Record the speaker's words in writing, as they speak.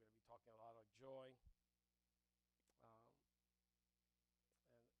joy. Um,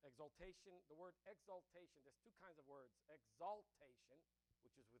 and exaltation, the word exaltation, there's two kinds of words. Exaltation,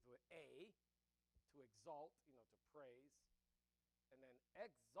 which is with A, to exalt, to praise. And then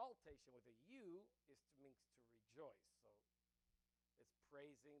exaltation with a U means to rejoice. So it's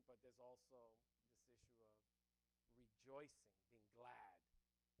praising, but there's also this issue of rejoicing, being glad.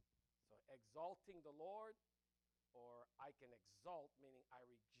 So exalting the Lord, or I can exalt, meaning I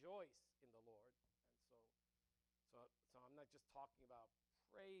rejoice in the Lord. And so I'm not just talking about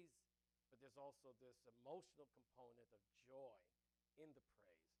praise, but there's also this emotional component of joy in the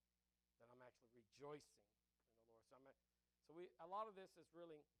praise, that I'm actually rejoicing in the Lord. So a lot of this is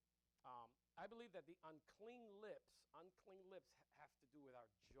really, I believe that the unclean lips have to do with our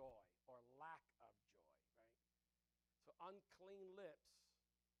joy or lack of joy, right? So unclean lips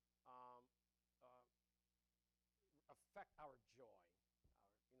affect our joy.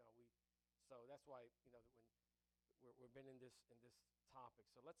 So that's why when we've been in this topic.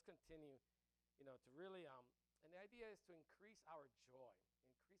 So let's continue, to really and the idea is to increase our joy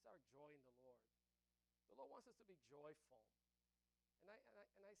in the Lord. The Lord wants us to be joyful. And I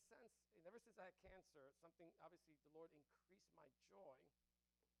sense, and ever since I had cancer, obviously the Lord increased my joy.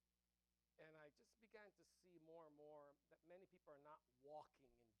 And I just began to see more and more that many people are not walking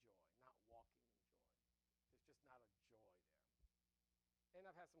in joy. There's just not a joy there. And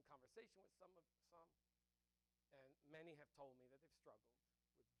I've had some conversation with some, and many have told me that they've struggled with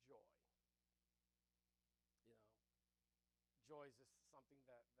joy. Joy is just something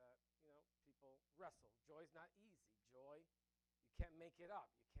that people wrestle. Joy is not easy. Joy, you can't make it up.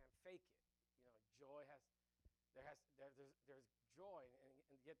 You can't fake it. Joy there's joy, and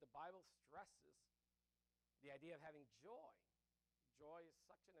yet the Bible stresses the idea of having joy. Joy is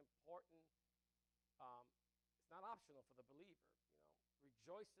such an important, it's not optional for the believer.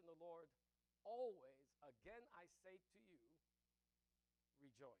 Rejoice in the Lord always. Again, I say to you,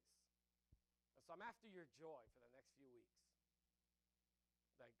 rejoice. And so I'm after your joy for the next few weeks.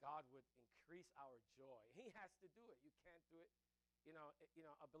 That God would increase our joy. He has to do it. You can't do it.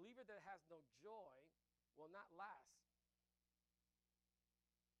 A believer that has no joy will not last.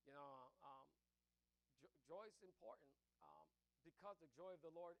 Joy is important because the joy of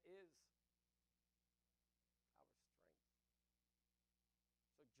the Lord is our strength.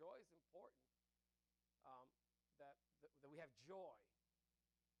 So joy is important, that we have joy,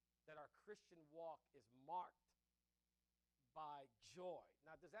 that our Christian walk is marked by joy.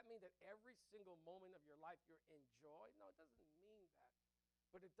 Now, does that mean that every single moment of your life you're in joy? No, it doesn't mean that.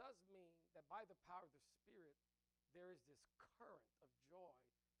 But it does mean that by the power of the Spirit, there is this current of joy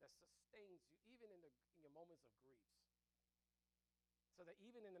that sustains you even in your moments of griefs. So that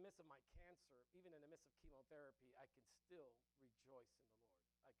even in the midst of my cancer, even in the midst of chemotherapy, I can still rejoice in the Lord.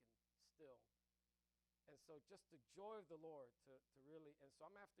 I can still. And so just the joy of the Lord to really, and so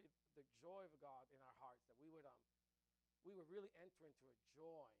I'm after the joy of God in our hearts, that we would really enter into a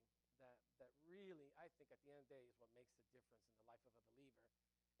joy that really, I think at the end of the day, is what makes the difference in the life of a believer.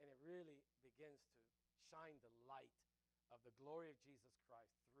 And it really begins to shine the light of the glory of Jesus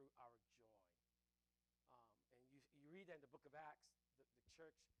Christ through our joy. And you read in the book of Acts, the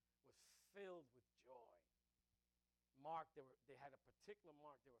church was filled with joy. They had a particular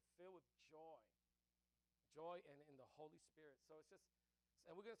mark. They were filled with joy and in the Holy Spirit. So it's just,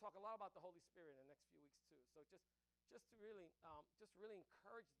 and we're going to talk a lot about the Holy Spirit in the next few weeks too. So just to really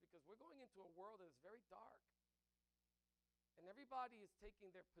encourage us, because we're going into a world that is very dark. And everybody is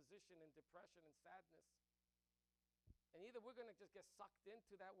taking their position in depression and sadness. And either we're going to just get sucked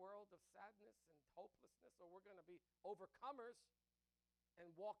into that world of sadness and hopelessness, or we're going to be overcomers and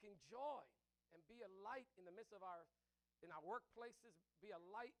walk in joy and be a light in the midst of our workplaces, be a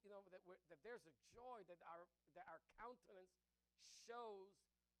light, that there's a joy, that our countenance shows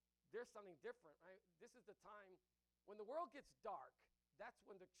there's something different, right? This is the time when the world gets dark. That's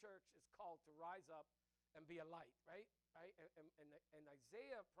when the church is called to rise up and be a light, right? And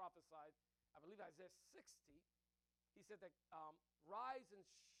Isaiah prophesied, I believe Isaiah 60, he said that rise and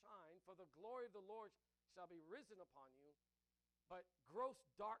shine, for the glory of the Lord shall be risen upon you, but gross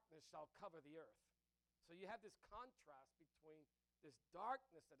darkness shall cover the earth. So you have this contrast between this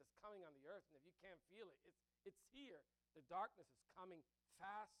darkness that is coming on the earth, and if you can't feel it, it's here. The darkness is coming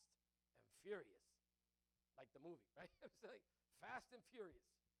fast and furious, like the movie, right? It's like fast and furious,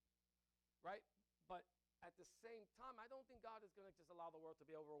 right? But at the same time, I don't think God is going to just allow the world to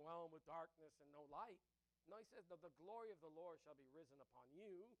be overwhelmed with darkness and no light. No, he says, the glory of the Lord shall be risen upon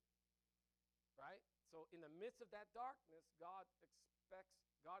you, right? So in the midst of that darkness, God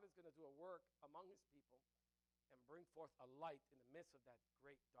is going to do a work among his people and bring forth a light in the midst of that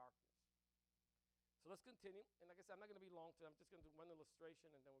great darkness. So let's continue. And like I said, I'm not going to be long today. I'm just going to do one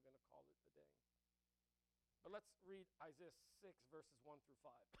illustration, and then we're going to call it a day. But let's read Isaiah 6, verses 1 through 5.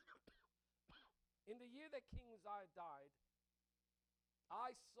 In the year that King Uzziah died,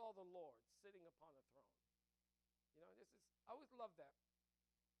 I saw the Lord sitting upon a throne. You know, I always love that.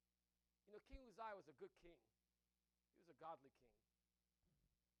 You know, King Uzziah was a good king. He was a godly king.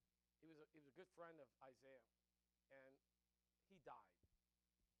 He was a good friend of Isaiah, and he died.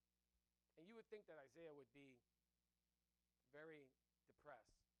 And you would think that Isaiah would be very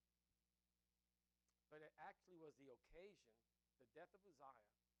depressed. But it actually was the occasion, the death of Uzziah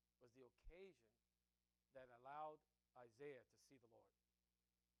was the occasion that allowed Isaiah to see the Lord.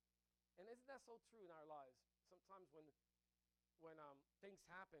 And isn't that so true in our lives? Sometimes when things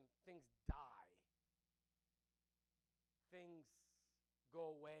happen, things die. Things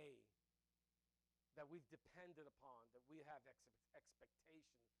go away that we've depended upon, that we have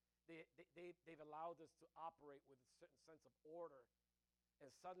expectation. They've allowed us to operate with a certain sense of order,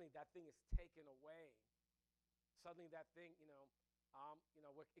 and suddenly that thing is taken away. Suddenly that thing,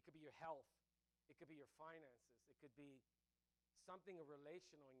 it could be your health, it could be your finances, it could be something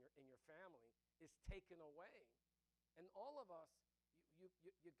relational in your family is taken away. And all of us, you're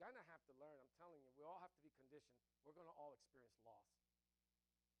going to have to learn. I'm telling you, we all have to be conditioned. We're going to all experience loss.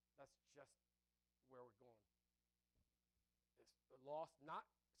 That's just where we're going. It's loss, not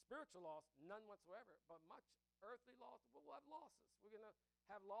spiritual loss, none whatsoever, but much earthly loss. We'll have losses. We're going to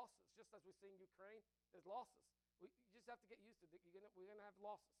have losses. Just as we see in Ukraine, there's losses. You just have to get used to it. We're going to have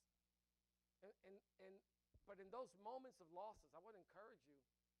losses. But in those moments of losses, I want to encourage you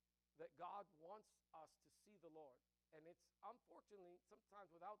that God wants us to see the Lord. And it's unfortunately, sometimes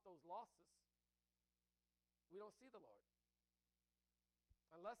without those losses, we don't see the Lord.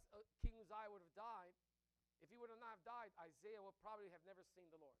 Unless King Uzziah would have died, if he would have not have died, Isaiah would probably have never seen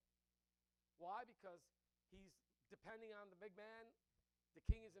the Lord. Why? Because he's depending on the big man. The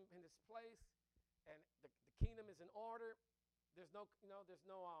king is in his place, and the kingdom is in order. Everything's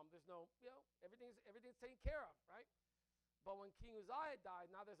taken care of, right? But when King Uzziah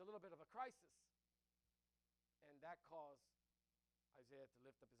died, now there's a little bit of a crisis. And that caused Isaiah to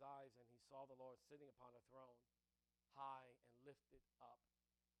lift up his eyes, and he saw the Lord sitting upon a throne, high and lifted up.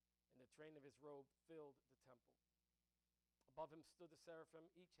 And the train of his robe filled the temple. Above him stood the seraphim.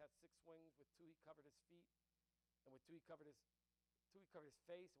 Each had 6 wings. With 2 he covered his feet, and with 2 he covered his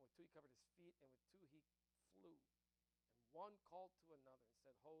face, and with 2 he covered his feet, and with 2 he flew. And one called to another and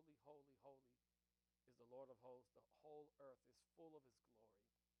said, Holy, holy, holy is the Lord of hosts. The whole earth is full of his glory.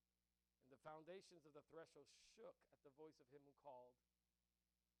 And the foundations of the threshold shook at the voice of him who called,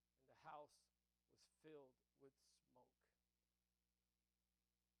 and the house was filled with smoke.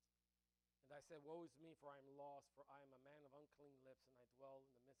 And I said, Woe is me, for I am lost, for I am a man of unclean lips, and I dwell in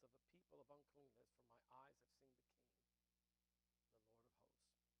the midst of a people of unclean lips, for my eyes have seen the King, the Lord of hosts.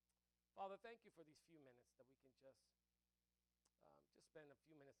 Father, thank you for these few minutes that we can just spend a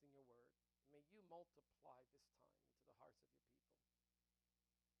few minutes in your word. May you multiply this time into the hearts of your people.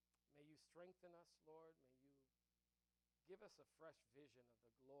 May you strengthen us, Lord. May you give us a fresh vision of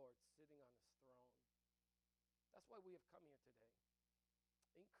the Lord sitting on his throne. That's why we have come here today.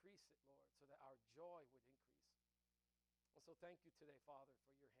 Increase it, Lord, so that our joy would increase. And so thank you today, Father,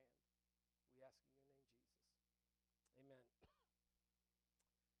 for your hand. We ask in your name, Jesus. Amen.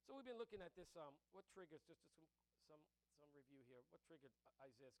 So we've been looking at this, what triggers, just some review here, what triggered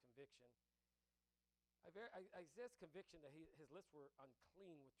Isaiah's conviction. Isaiah's conviction that his lips were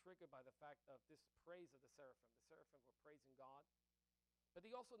unclean was triggered by the fact of this praise of the seraphim. The seraphim were praising God. But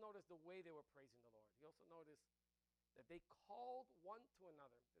he also noticed the way they were praising the Lord. He also noticed that they called one to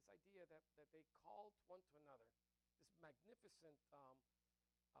another. This idea that they called one to another. This magnificent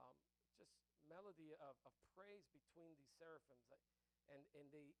just melody of praise between these seraphims. And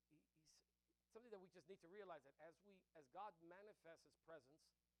he's something that we just need to realize, that as God manifests his presence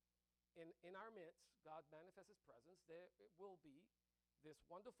in our midst, God manifests his presence, there it will be this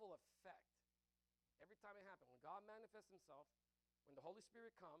wonderful effect. Every time it happens, when God manifests himself, when the Holy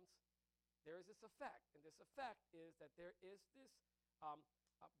Spirit comes, there is this effect. And this effect is that there is this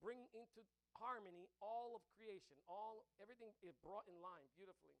bringing into harmony all of creation. Everything is brought in line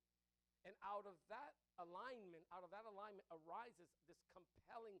beautifully. And out of that alignment arises this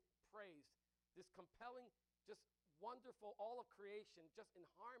compelling praise, this compelling, just wonderful, all of creation just in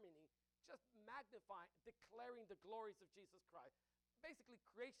harmony, just magnifying, declaring the glories of Jesus Christ. Basically,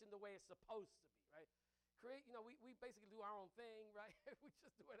 creation the way it's supposed to be, right? We basically do our own thing, right? We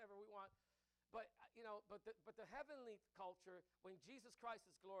just do whatever we want. But the heavenly culture, when Jesus Christ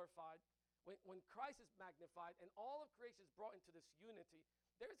is glorified, when Christ is magnified, and all of creation is brought into this unity,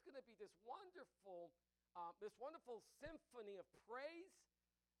 there's going to be this wonderful symphony of praise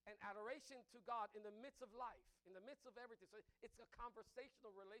and adoration to God in the midst of life, in the midst of everything. So it's a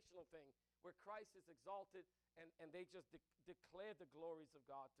conversational, relational thing where Christ is exalted and they just declare the glories of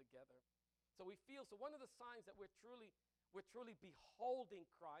God together. So we feel, so one of the signs that we're truly beholding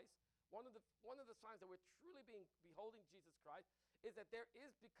Christ, one of the signs that we're truly beholding Jesus Christ is that there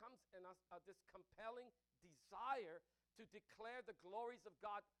becomes in us this compelling desire to declare the glories of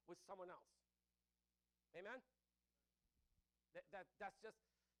God with someone else. Amen? That's just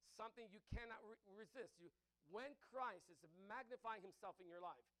something you cannot resist. When Christ is magnifying himself in your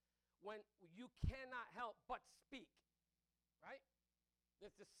life, when you cannot help but speak, right?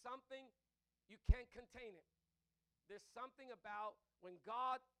 There's just something, you can't contain it. There's something about when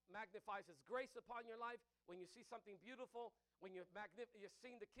God magnifies his grace upon your life, when you see something beautiful, when you're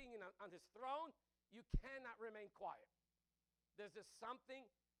seeing the king on his throne, you cannot remain quiet. There's just something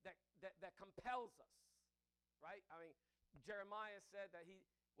that compels us, right? I mean, Jeremiah said that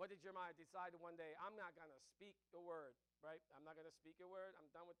what did Jeremiah decide one day? I'm not going to speak a word, right? I'm not going to speak a word. I'm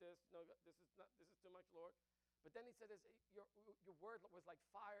done with this. No, this is too much, Lord. But then he said, your word was like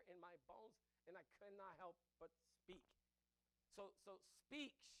fire in my bones, and I could not help but speak. So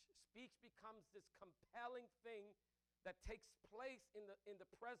speech becomes this compelling thing that takes place in the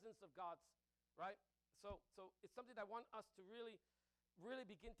presence of God's, right? So it's something that I want us to really, really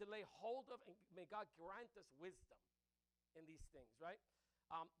begin to lay hold of, and may God grant us wisdom in these things, right?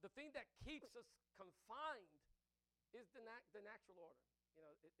 The thing that keeps us confined is the natural order. You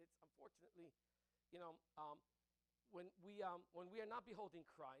know, it's unfortunately, you know, when we are not beholding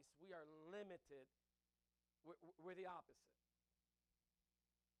Christ, we are limited. We're the opposite.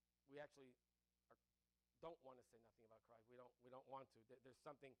 We actually don't want to say nothing about Christ. We don't want to. There's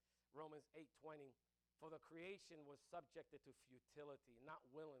something, Romans 8:20, for the creation was subjected to futility, not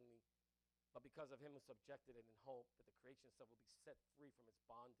willingly, but because of him who subjected it in hope that the creation itself will be set free from its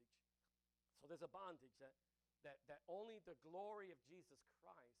bondage. So there's a bondage that only the glory of Jesus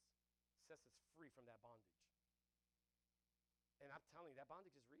Christ sets us free from that bondage. And I'm telling you, that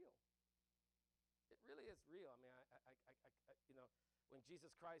bondage is real. It really is real. I mean, I you know, when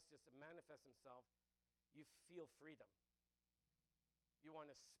Jesus Christ just manifests himself, you feel freedom. You want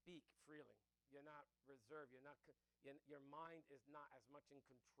to speak freely. You're not reserved. Your mind is not as much in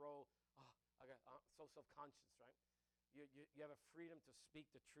control. Oh, so self-conscious, right? You have a freedom to speak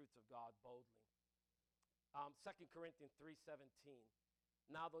the truths of God boldly. 2 Corinthians 3:17.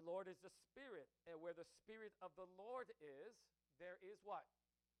 Now the Lord is the Spirit, and where the Spirit of the Lord is, there is what?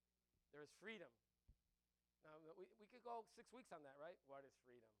 There is freedom. Now we could go 6 weeks on that, right? What is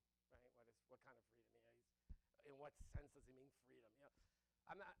freedom, right? What kind of freedom? Yeah, in what sense does it mean freedom? You know,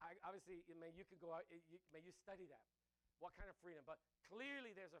 obviously, you could go out. You study that. What kind of freedom? But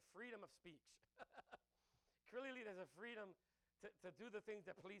clearly, there's a freedom of speech. Clearly, there's a freedom to do the things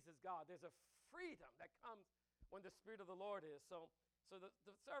that pleases God. There's a freedom that comes when the Spirit of the Lord is. So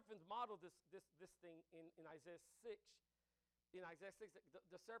the serpents modeled this thing in Isaiah 6. In Isaiah 6,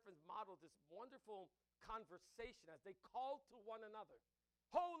 the serpents modeled this wonderful conversation as they called to one another.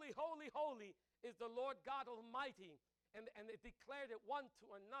 Holy, holy, holy is the Lord God Almighty. And they declared it one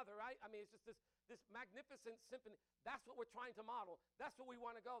to another, right? I mean, it's just this magnificent symphony. That's what we're trying to model. That's what we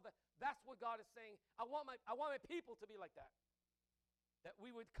want to go. That's what God is saying. I want my people to be like that. That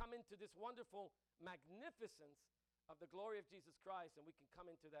we would come into this wonderful magnificence of the glory of Jesus Christ, and we can come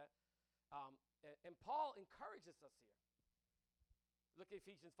into that. And Paul encourages us here. Look at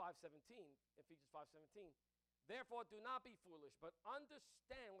Ephesians 5:17. Ephesians 5:17. Therefore, do not be foolish, but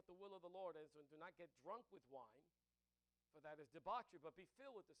understand what the will of the Lord is, and do not get drunk with wine, for that is debauchery, but be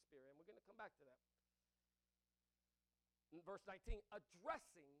filled with the Spirit. And we're going to come back to that. In verse 19,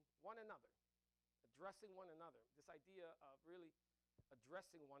 addressing one another. Addressing one another. This idea of really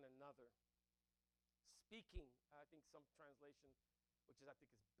addressing one another. Speaking, I think some translation, which I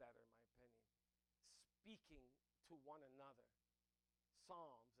think is better in my opinion. Speaking to one another.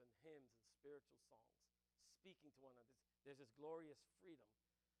 Psalms and hymns and spiritual songs. Speaking to one another. There's this glorious freedom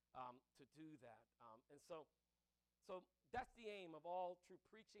to do that. And so that's the aim of all true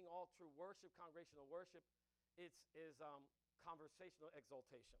preaching, all true worship, congregational worship. Is conversational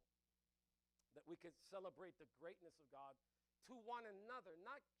exultation. That we could celebrate the greatness of God to one another,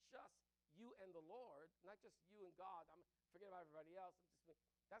 not just you and the Lord, not just you and God. Forget about everybody else.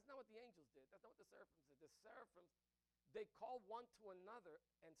 That's not what the angels did. That's not what the seraphims did. The seraphims, they called one to another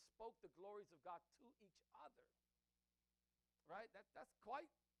and spoke the glories of God to each other. Right? That's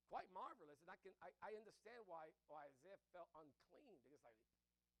quite marvelous. And I understand why Isaiah felt unclean, because like,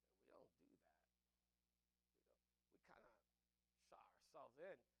 we don't do that. We kind of shut ourselves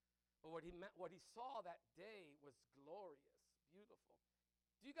in. But what he saw that day was glorious, beautiful.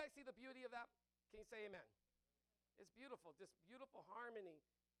 Do you guys see the beauty of that? Can you say amen? It's beautiful, this beautiful harmony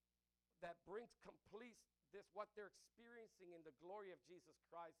that brings complete what they're experiencing in the glory of Jesus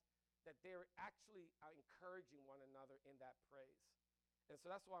Christ, that they're actually encouraging one another in that praise. And so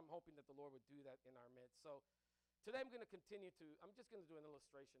that's why I'm hoping that the Lord would do that in our midst. So today I'm just going to do an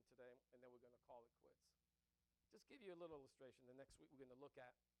illustration today, and then we're going to call it quits. Just give you a little illustration. The next week we're going to look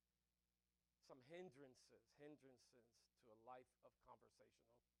at some hindrances to a life of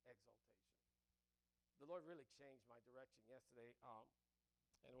conversational exaltation. The Lord really changed my direction yesterday,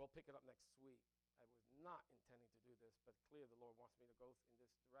 and we'll pick it up next week. I was not intending to do this, but clearly the Lord wants me to go in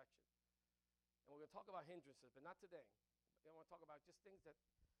this direction. And we're going to talk about hindrances, but not today. I want to talk about just things that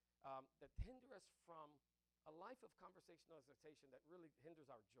hinder us from a life of conversational exaltation that really hinders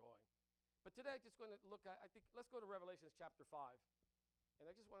our joy. But today I'm just going to look at, let's go to Revelation chapter 5. And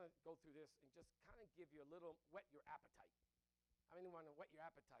I just want to go through this and just kind of give you a little, whet your appetite. I mean, you want to whet your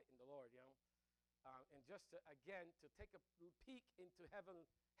appetite in the Lord, and just to, again, to take a peek into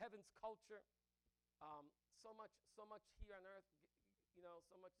heaven's culture. So much here on earth,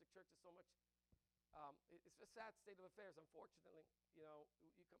 so much the church is so much. It's a sad state of affairs, unfortunately.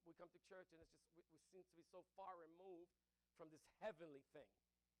 We come to church and it's just we seem to be so far removed from this heavenly thing.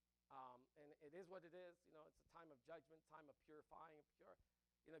 And it is what it is. It's a time of judgment, time of purifying and pure.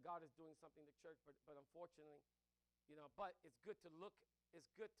 God is doing something in the church, but unfortunately, but it's good to look.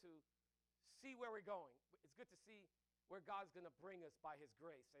 It's good to see where we're going. It's good to see where God's going to bring us by his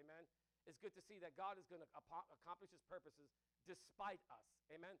grace. Amen. It's good to see that God is going to accomplish his purposes despite us.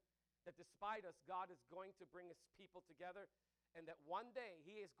 Amen. That despite us, God is going to bring his people together, and that one day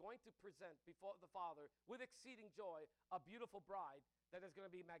he is going to present before the Father with exceeding joy a beautiful bride that is going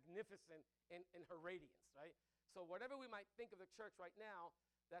to be magnificent in her radiance, right? So whatever we might think of the church right now,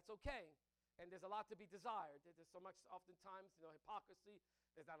 that's okay. And there's a lot to be desired. There's so much, oftentimes, hypocrisy.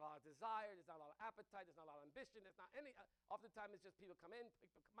 There's not a lot of desire. There's not a lot of appetite. There's not a lot of ambition. There's not any. Oftentimes, it's just people come in,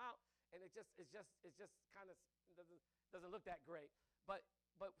 people come out, and it's just kind of doesn't look that great. But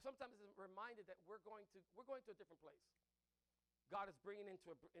sometimes it's reminded that we're going to a different place. God is bringing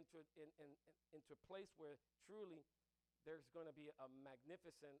into a place where truly there's going to be a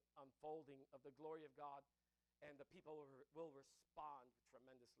magnificent unfolding of the glory of God, and the people will respond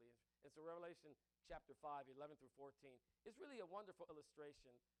tremendously. And so Revelation chapter 5, 11 through 14 is really a wonderful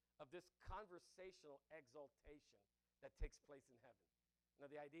illustration of this conversational exaltation that takes place in heaven.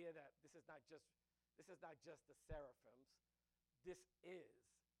 The idea that this is not just the seraphims. This is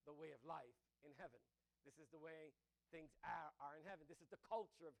the way of life in heaven. This is the way things are in heaven. This is the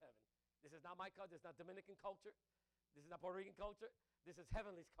culture of heaven. This is not my culture. This is not Dominican culture. This is not Puerto Rican culture. This is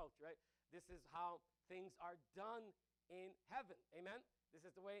heavenly culture, right? This is how things are done in heaven. Amen? This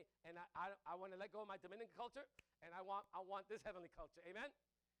is the way, and I want to let go of my Dominican culture, and I want this heavenly culture. Amen?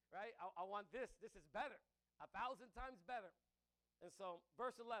 Right? I want this. This is better. 1,000 times better. And so,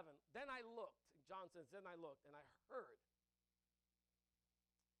 verse 11, then I looked. John says, then I looked, and I heard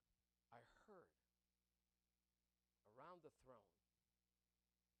around the throne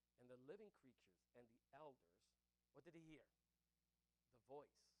and the living creatures and the elders, what did he hear? The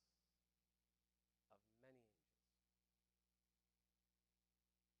voice of many angels.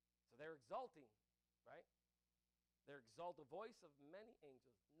 So they're exalting, right? They're exalting the voice of many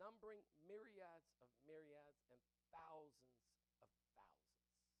angels, numbering myriads of myriads and thousands of thousands.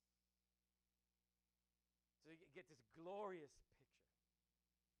 So you get this glorious picture.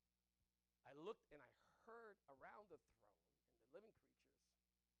 I looked and I heard around the throne and the living creatures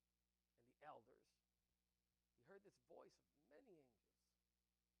and the elders. He heard this voice of many angels,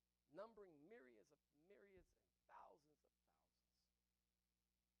 numbering myriads of myriads and thousands of thousands.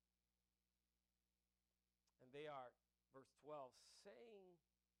 And they are, verse 12, saying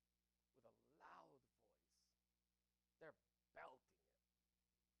with a loud voice, they're belting it.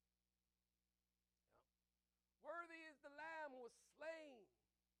 Worthy is the Lamb who was slain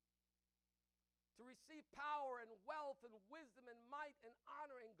to receive power and wealth and wisdom and might and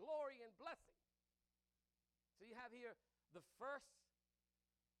honor and glory and blessing. So you have here the first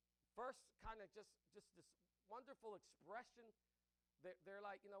kind of just this wonderful expression. They're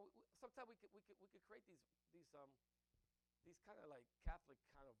like, sometimes we could create these kind of like Catholic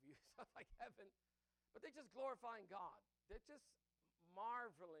kind of views of like heaven, but they're just glorifying God. They're just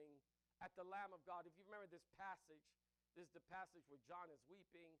marveling at the Lamb of God. If you remember this is the passage where John is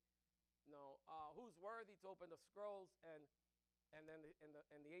weeping. Who's worthy to open the scrolls? And then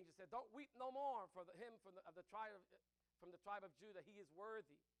the angel said, "Don't weep no more for him from the tribe of Judah. He is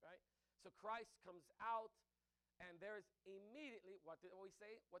worthy." Right. So Christ comes out, And there's immediately, what do we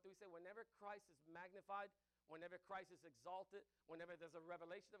say? What do we say? Whenever Christ is magnified, whenever Christ is exalted, whenever there's a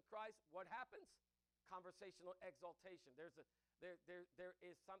revelation of Christ, what happens? Conversational exaltation. There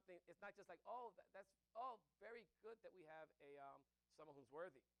is something. It's not just like, oh, that's very good that we have someone who's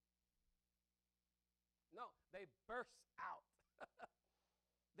worthy. No, they burst out.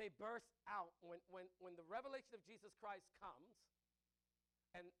 They burst out when the revelation of Jesus Christ comes,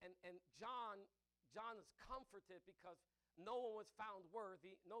 and John is comforted because no one was found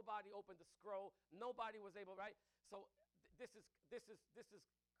worthy. Nobody opened the scroll. Nobody was able, right? So this is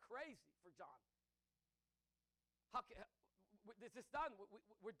crazy for John. How can this is done?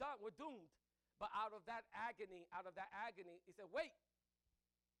 We're done. We're doomed. But out of that agony, he said, "Wait.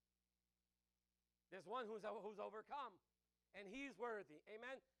 There's one who's overcome, and he's worthy."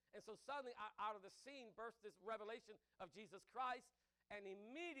 Amen. And so suddenly, out of the scene burst this revelation of Jesus Christ, and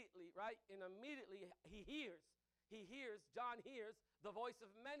immediately, right? And immediately John hears the voice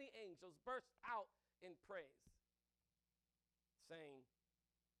of many angels burst out in praise, saying,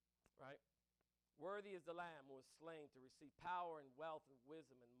 right? Worthy is the Lamb who was slain to receive power and wealth and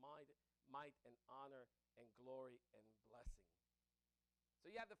wisdom and might and honor and glory and blessing. So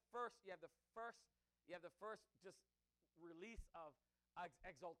you have the first just release of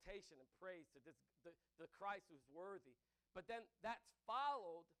exaltation and praise to the Christ who's worthy. But then that's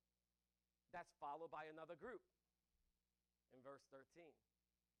followed by another group in verse 13.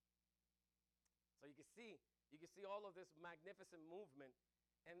 So you can see all of this magnificent movement.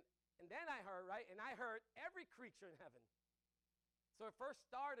 And then I heard every creature in heaven. So it first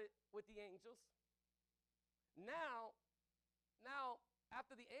started with the angels. Now,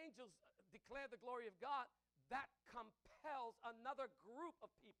 after the angels declare the glory of God, that compels another group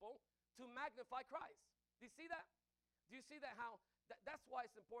of people to magnify Christ. Do you see that? Do you see that that's why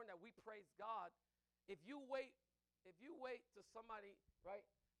it's important that we praise God. If you wait to somebody, right?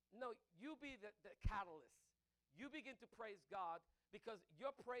 No, you be the catalyst. You begin to praise God, because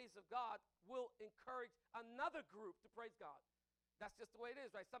your praise of God will encourage another group to praise God. That's just the way it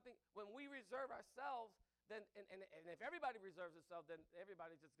is, right? When we reserve ourselves, then and if everybody reserves themselves, then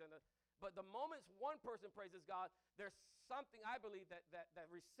everybody's just gonna. But the moment one person praises God, there's something, I believe, that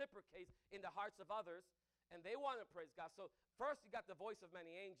reciprocates in the hearts of others, and they want to praise God. So first you got the voice of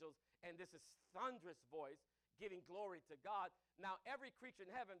many angels, and this is thunderous voice giving glory to God. Now every creature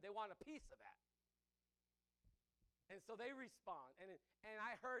in heaven, they want a piece of that. And so they respond. And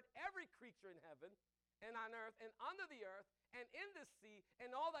I heard every creature in heaven and on earth and under the earth and in the sea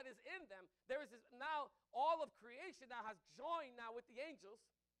and all that is in them. There is now all of creation now has joined now with the angels.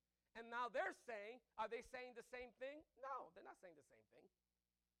 And now they're saying, are they saying the same thing? No, they're not saying the same thing.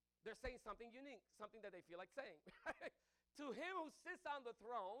 They're saying something unique, something that they feel like saying. To him who sits on the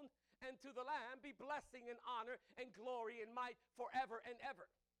throne and to the Lamb be blessing and honor and glory and might forever and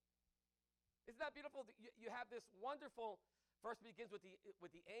ever. Isn't that beautiful? You have this wonderful, first begins with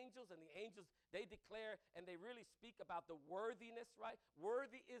the angels, and the angels, they declare and they really speak about the worthiness, right?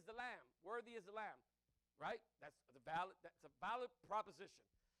 Worthy is the Lamb. Worthy is the Lamb, right? That's a valid proposition.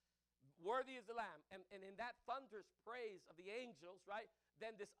 Worthy is the Lamb. And in that thunderous praise of the angels, right?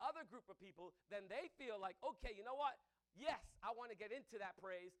 Then this other group of people, then they feel like, okay, you know what? Yes, I want to get into that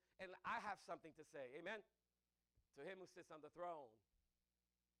praise, and I have something to say. Amen? To him who sits on the throne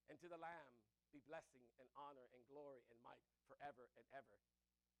and to the Lamb be blessing and honor and glory and might forever and ever.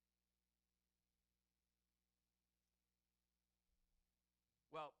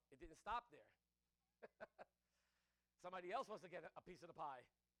 Well, it didn't stop there. Somebody else wants to get a piece of the pie.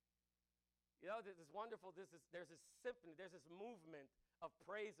 You know, this is wonderful. There's this symphony. There's this movement of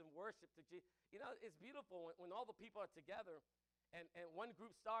praise and worship to Jesus. You know, it's beautiful when all the people are together and one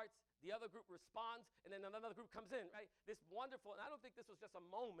group starts, the other group responds, and then another group comes in, right? This wonderful, and I don't think this was just a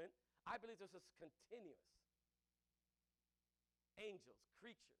moment. I believe this is continuous. Angels,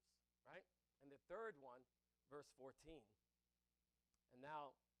 creatures, right? And the third one, verse 14. And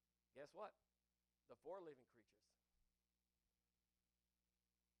now, guess what? The four living creatures.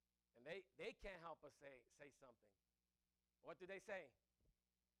 And they can't help but say something. What do they say?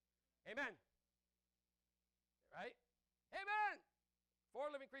 Amen. Right? Amen. Four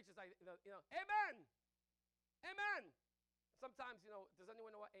living creatures, amen. Amen. Sometimes, does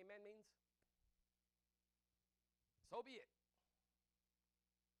anyone know what amen means? So be it.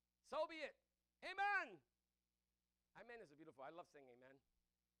 So be it. Amen. Amen is beautiful. I love saying amen.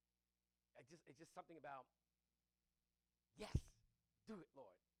 It's just something about, yes, do it,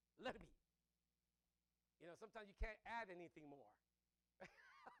 Lord. Let it be. Sometimes you can't add anything more.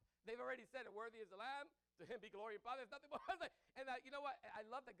 They've already said it. Worthy is the Lamb. To him be glory and power. There's nothing more. And you know what? I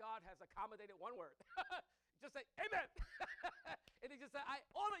love that God has accommodated one word. Just say amen. And he just said,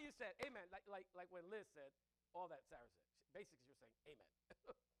 all of you said amen. Like when Liz said, all that Sarah said. Basically, you're saying amen.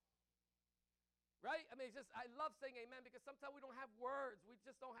 Right? I mean, it's just, I love saying amen because sometimes we don't have words. We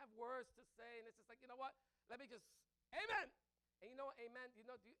just don't have words to say. And it's just like, you know what? Let me just, amen. And you know what, amen, do you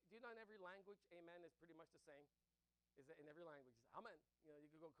know in every language, amen is pretty much the same. Is that in every language, it's amen. You know, you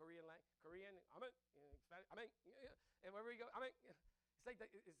could go Korean, amen. You know, Spanish, amen. And wherever you go, amen. It's like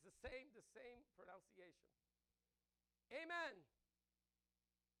it's the same pronunciation. Amen.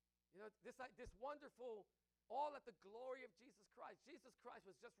 You know, this wonderful, all at the glory of Jesus Christ. Jesus Christ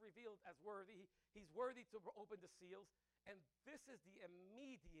was just revealed as worthy. He's worthy to open the seals. And this is the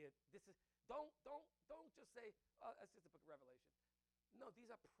immediate, don't just say, oh, that's just the book of Revelation. No,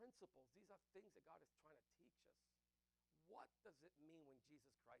 these are principles. These are things that God is trying to teach us. What does it mean when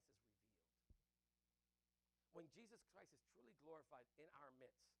Jesus Christ is revealed? When Jesus Christ is truly glorified in our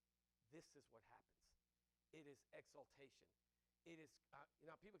midst, this is what happens. It is exaltation. It is,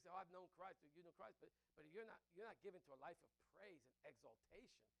 people say, oh, I've known Christ, or you know Christ, but if you're not given to a life of praise and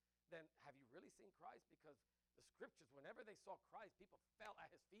exaltation, then have you really seen Christ? Because the scriptures, whenever they saw Christ, people fell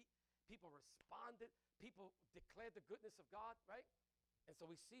at his feet, people responded, people declared the goodness of God, right? And so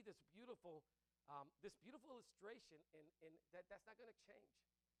we see this beautiful illustration in that's not going to change.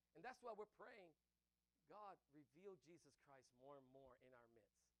 And that's why we're praying, God, reveal Jesus Christ more and more in our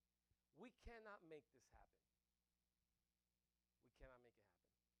midst. We cannot make this happen. We cannot make it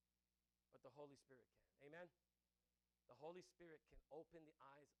happen. But the Holy Spirit can. Amen? The Holy Spirit can open the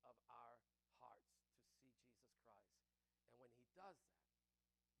eyes of our hearts to see Jesus Christ. And when he does that,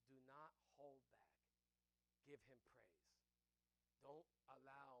 do not hold back. Give him praise. Don't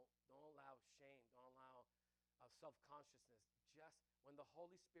allow shame. Don't allow self-consciousness. Just when the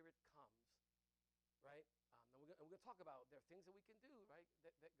Holy Spirit comes, right? And we're going to talk about there are things that we can do, right?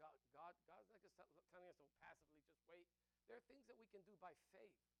 That God's not just telling us to passively just wait. There are things that we can do by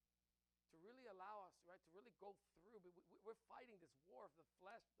faith to really allow us, right, to really go through. We're fighting this war of the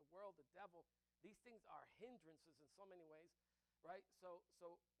flesh, the world, the devil. These things are hindrances in so many ways, right?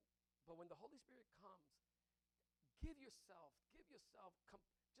 But when the Holy Spirit comes, give yourself,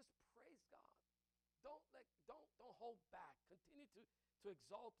 just praise God. Don't hold back. Continue to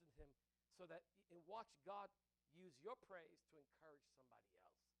exalt in him so that and watch God use your praise to encourage somebody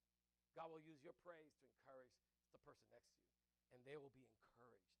else. God will use your praise to encourage the person next to you, and they will be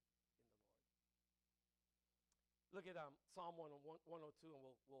encouraged in the Lord. Look at Psalm 102, and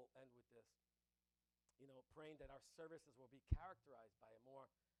we'll end with this. You know, praying that our services will be characterized by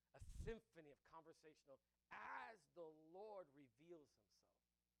a symphony of conversational as the Lord reveals himself.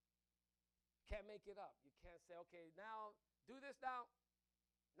 You can't make it up. You can't say, okay, now do this now.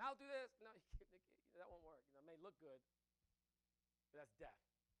 Now do this. No, that won't work. You know, it may look good, but that's death.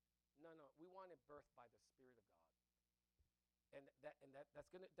 No, we want it birthed by the Spirit of God,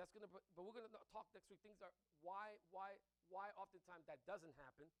 that's gonna. But we're gonna talk next week. Things are why oftentimes that doesn't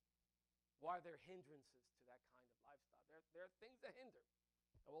happen. Why are there hindrances to that kind of lifestyle? There are things that hinder,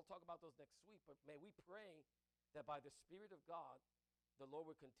 and we'll talk about those next week. But may we pray that by the Spirit of God, the Lord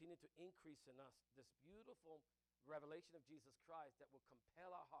will continue to increase in us this beautiful revelation of Jesus Christ that will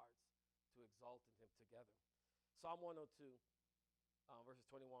compel our hearts to exalt in him together. Psalm 102. Verses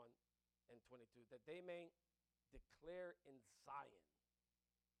 21 and 22, that they may declare in Zion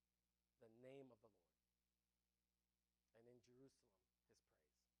the name of the Lord, and in Jerusalem his praise.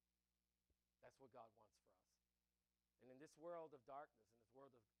 That's what God wants for us. And in this world of darkness, in this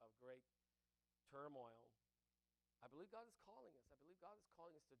world of great turmoil, I believe God is calling us. I believe God is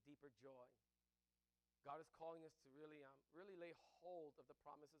calling us to deeper joy. God is calling us to really lay hold of the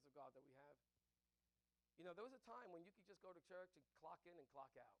promises of God that we have. You know, there was a time when you could just go to church and clock in and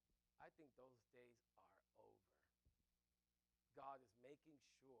clock out. I think those days are over. God is making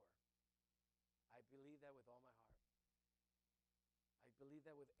sure. I believe that with all my heart. I believe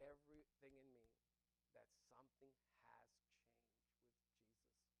that with everything in me, that something has changed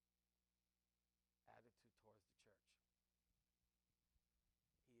with Jesus' attitude towards the church.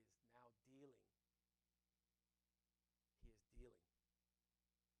 He is now dealing. He is dealing.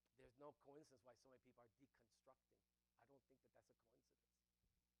 There's no coincidence why so many people are deconstructing. I don't think that that's a coincidence.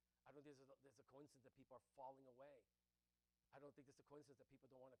 I don't think there's a coincidence that people are falling away. I don't think there's a coincidence that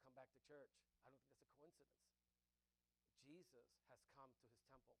people don't want to come back to church. I don't think that's a coincidence. Jesus has come to his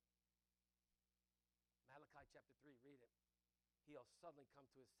temple. Malachi chapter 3, read it. He'll suddenly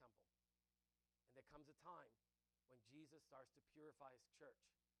come to his temple. And there comes a time when Jesus starts to purify his church.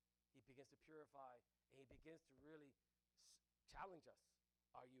 He begins to purify, and he begins to really challenge us.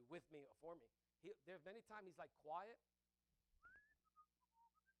 Are you with me or for me? There's many times he's like quiet.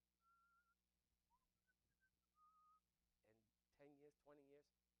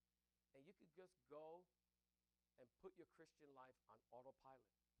 could just go and put your Christian life on autopilot.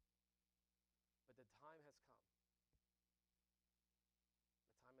 But the time has come.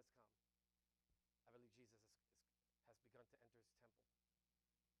 The time has come. I believe Jesus has begun to enter his temple.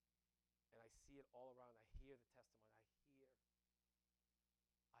 And I see it all around. I hear the testimony.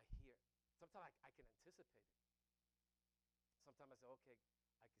 I hear. Sometimes I can anticipate it. Sometimes I say, okay,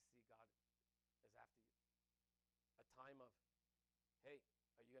 I can see God is after you. A time of, hey,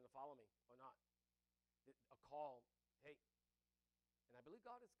 are you going to follow me or not? A call, hey. And I believe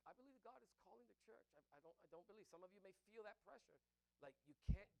that God is calling the church. I don't believe. Some of you may feel that pressure. Like you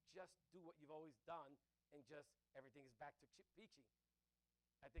can't just do what you've always done and just everything is back to peachy.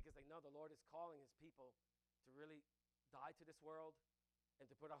 I think it's like, no, the Lord is calling his people to really die to this world and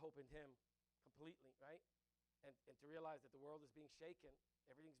to put our hope in him completely, right? And to realize that the world is being shaken.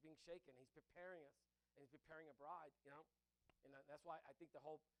 Everything's being shaken. He's preparing us, and he's preparing a bride, you know? And that's why I think the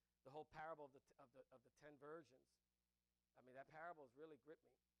whole parable of the 10 virgins, I mean, that parable has really gripped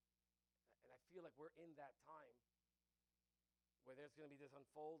me. And I feel like we're in that time where there's going to be this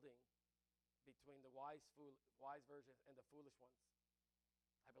unfolding between the wise virgins and the foolish ones.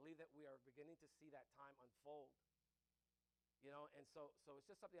 I believe that we are beginning to see that time unfold. You know, and so it's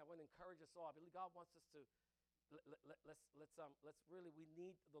just something I want to encourage us all. I believe God wants us to let's really, we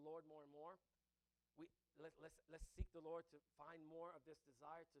need the Lord more and more. Let's seek the Lord to find more of this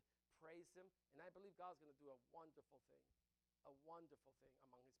desire to praise him. And I believe God's going to do a wonderful thing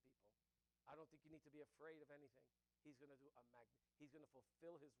among his people. I don't think you need to be afraid of anything. He's going to do he's going to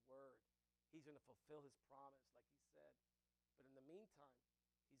fulfill his word. He's going to fulfill his promise, like he said. But in the meantime,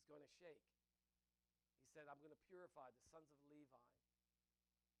 he's going to shake. He said, I'm going to purify the sons of Levi.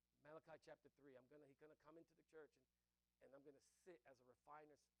 Malachi chapter 3, he's going to come into the church and I'm going to sit as a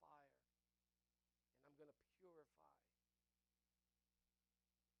refiner's fire. And I'm going to purify.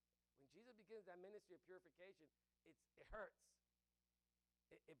 When Jesus begins that ministry of purification, it hurts.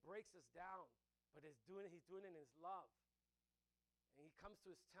 It breaks us down. But he's doing it in his love. And he comes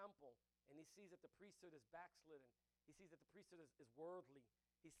to his temple and he sees that the priesthood is backslidden. He sees that the priesthood is worldly.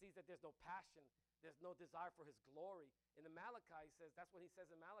 He sees that there's no passion. There's no desire for his glory. In the Malachi, he says, that's what he says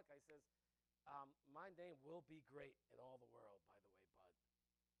in Malachi. He says, my name will be great in all the world, by the way, bud.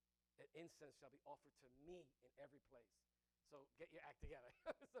 That incense shall be offered to me in every place. So get your act together.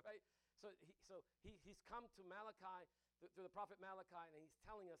 Right? So he's come to Malachi, through the prophet Malachi, and he's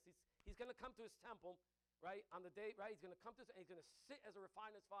telling us he's going to come to his temple, right, on the day, right? He's going to come to us, and he's going to sit as a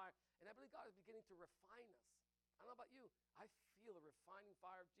refiner's fire. And I believe God is beginning to refine us. I don't know about you. I feel the refining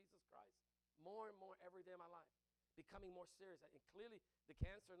fire of Jesus Christ more and more every day of my life, becoming more serious. And clearly the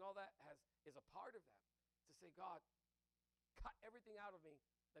cancer and all that is a part of that. To say, God, cut everything out of me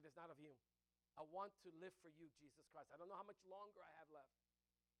that is not of you. I want to live for you, Jesus Christ. I don't know how much longer I have left,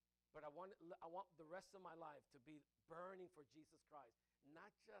 but I want the rest of my life to be burning for Jesus Christ, not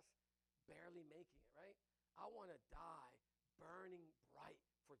just barely making it, right? I want to die burning bright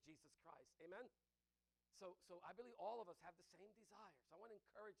for Jesus Christ. Amen? So I believe all of us have the same desires. I want to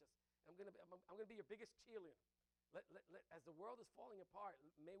encourage us. I'm going to be your biggest cheerleader. As the world is falling apart,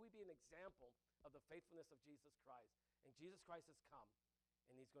 may we be an example of the faithfulness of Jesus Christ. And Jesus Christ has come,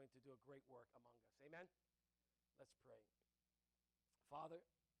 and he's going to do a great work among us. Amen? Let's pray. Father,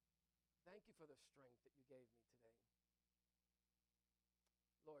 thank you for the strength that you gave me today.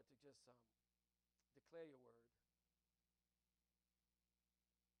 Lord, to just declare your word.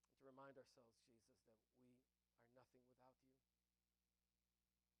 And to remind ourselves, Jesus, that we are nothing without you,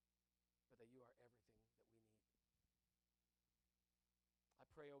 but that you are everything that we need. I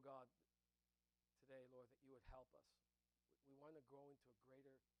pray, oh God, today, Lord, that you would help us. We want to grow into a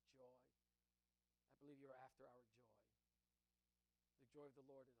greater joy. I believe you're after our joy. The joy of the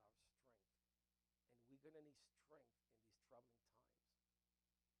Lord is our strength. And we're going to need strength in these troubling times.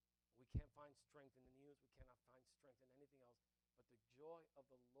 We can't find strength in the news. We cannot find strength in anything else. But the joy of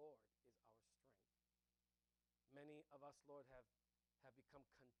the Lord is our strength. Many of us, Lord, have become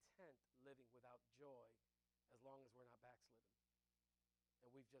content living without joy as long as we're not backslidden. And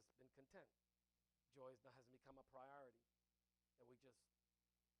we've just been content. Joy hasn't become a priority. And we just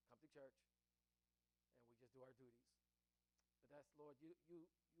come to church and we just do our duties. But that's, Lord, you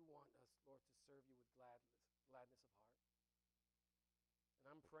want us, Lord, to serve you with gladness of heart. And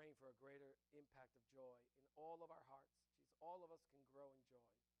I'm praying for a greater impact of joy in all of our hearts. Jesus, all of us can grow in joy.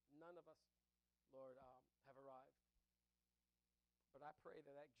 None of us, Lord, have arrived. But I pray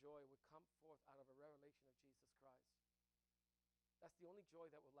that joy would come forth out of a revelation of Jesus Christ. That's the only joy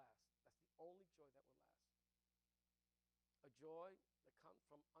that will last. That's the only joy that will last. A joy that comes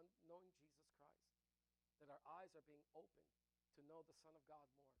from knowing Jesus Christ. That our eyes are being opened to know the Son of God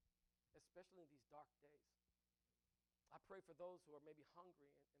more. especially in these dark days. I pray for those who are maybe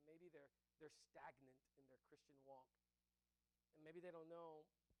hungry and maybe they're stagnant in their Christian walk. And maybe they don't know,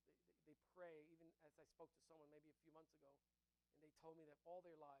 they pray, even as I spoke to someone maybe a few months ago, and they told me that all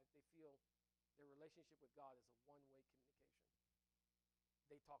their lives they feel their relationship with God is a one-way communication.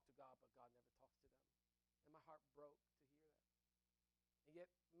 They talk to God, but God never talks to them. And my heart broke to hear that. And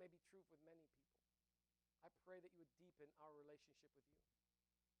yet, it may be true with many people. I pray that you would deepen our relationship with you,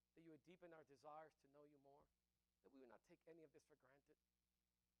 that you would deepen our desires to know you more, that we would not take any of this for granted,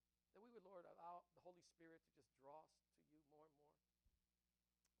 that we would, Lord, allow the Holy Spirit to just draw us to you more and more.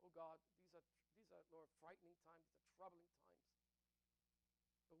 Oh God, these are, Lord, frightening times, these are troubling times.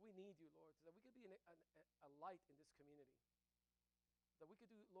 But we need you, Lord, so that we could be a light in this community. That we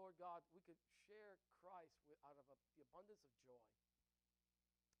could do, Lord God, we could share Christ out of the abundance of joy.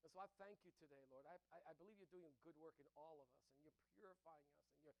 And so I thank you today, Lord. I believe you're doing a good work in all of us, and you're purifying us,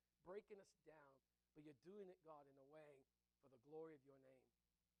 and you're breaking us down, but you're doing it, God, in a way for the glory of your name.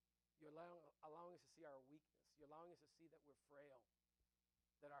 You're allowing us to see our weakness. You're allowing us to see that we're frail,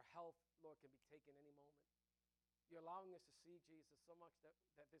 that our health, Lord, can be taken any moment. You're allowing us to see, Jesus, so much that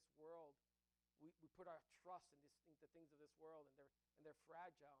this world, we put our trust in the things of this world, and they're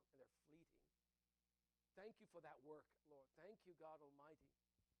fragile and they're fleeting. Thank you for that work, Lord. Thank you, God Almighty,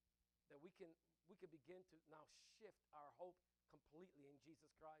 that we can begin to now shift our hope completely in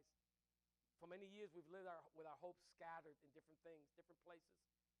Jesus Christ. For many years, we've lived with our hope scattered in different things, different places.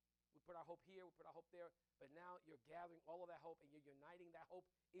 We put our hope here, we put our hope there, but now you're gathering all of that hope and you're uniting that hope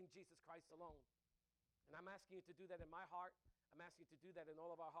in Jesus Christ alone. And I'm asking you to do that in my heart. I'm asking you to do that in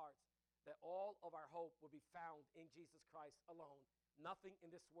all of our hearts, that all of our hope will be found in Jesus Christ alone. Nothing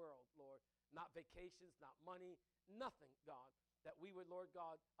in this world, Lord, not vacations, not money, nothing, God, that we would, Lord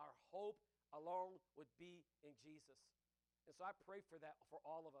God, our hope alone would be in Jesus. And so I pray for that for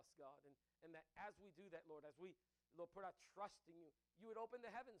all of us, God, and that as we do that, Lord, as we, Lord, put our trust in you, you would open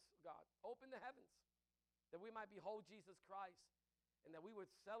the heavens, God, open the heavens, that we might behold Jesus Christ, and that we would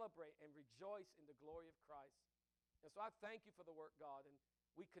celebrate and rejoice in the glory of Christ. And so I thank you for the work, God, and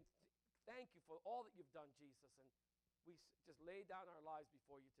we can thank you for all that you've done, Jesus, and we just lay down our lives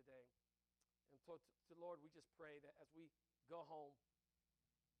before you today. And so, to Lord, we just pray that as we go home,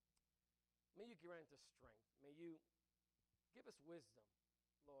 may you grant us strength. May you give us wisdom,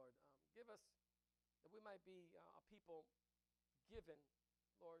 Lord. Give us that we might be a people given,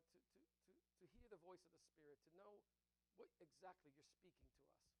 Lord, to hear the voice of the Spirit, to know what exactly you're speaking to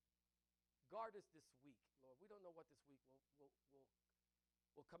us. Guard us this week, Lord. We don't know what this week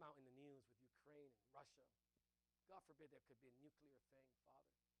will come out in the news with Ukraine and Russia. God forbid there could be a nuclear thing,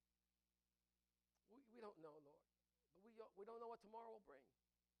 Father. We don't know, Lord. But we don't know what tomorrow will bring.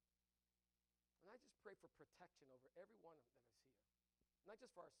 And I just pray for protection over everyone that is here. Not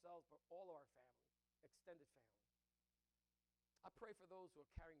just for ourselves, but all of our family, extended family. I pray for those who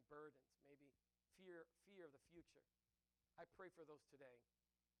are carrying burdens, maybe fear of the future. I pray for those today,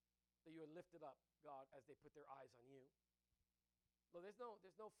 that you are lifted up, God, as they put their eyes on you. Lord,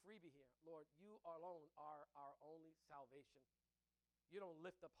 there's no freebie here. Lord, you alone are our only salvation. You don't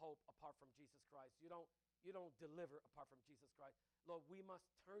lift up hope apart from Jesus Christ. You don't deliver apart from Jesus Christ. Lord, we must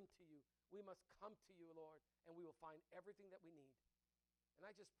turn to you. We must come to you, Lord, and we will find everything that we need. And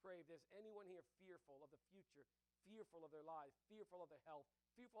I just pray if there's anyone here fearful of the future, fearful of their lives, fearful of their health,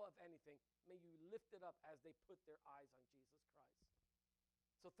 fearful of anything, may you lift it up as they put their eyes on Jesus Christ.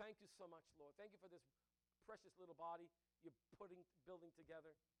 So thank you so much, Lord. Thank you for this precious little body you're building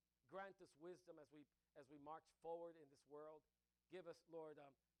together. Grant us wisdom as we march forward in this world. Give us, Lord,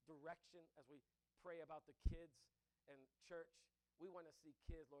 direction as we pray about the kids and church. We want to see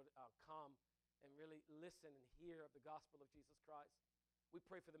kids, Lord, come and really listen and hear of the gospel of Jesus Christ. We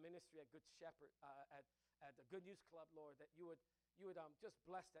pray for the ministry at Good Shepherd, at the Good News Club, Lord, that you would just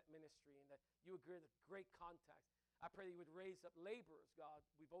bless that ministry and that you would give great contacts. I pray that you would raise up laborers, God.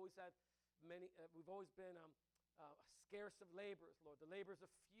 We've always had we've always been scarce of laborers, Lord. The laborers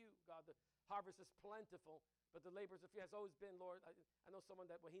are few, God. The harvest is plentiful, but the laborers are few. Has always been, Lord. I know someone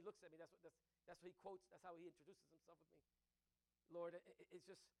that when he looks at me, that's what he quotes. That's how he introduces himself with me. Lord, it's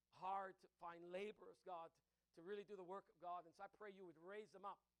just hard to find laborers, God, to really do the work of God. And so I pray you would raise them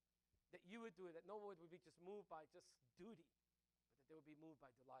up, that you would do it, that no one would be just moved by just duty, but that they would be moved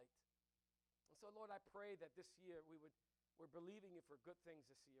by delight. And so, Lord, I pray that this year we're believing you for good things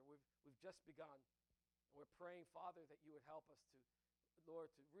this year. We've just begun. And we're praying, Father, that you would help us to,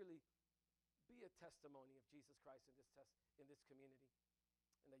 Lord, to really be a testimony of Jesus Christ in this community.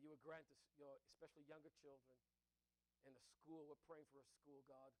 And that you would grant us, especially younger children in the school. We're praying for a school,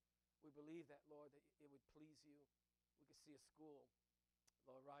 God. We believe that, Lord, that it would please you. We could see a school,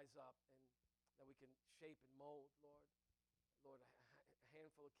 Lord, rise up and that we can shape and mold, Lord. Lord, a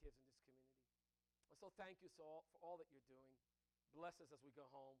handful of kids in this community. And so thank you for all that you're doing. Bless us as we go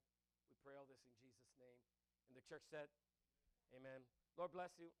home. We pray all this in Jesus' name. And the church said, amen. Lord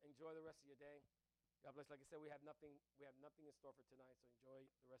bless you. Enjoy the rest of your day. God bless. Like I said, we have nothing in store for tonight, so enjoy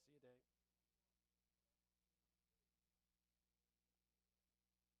the rest of your day.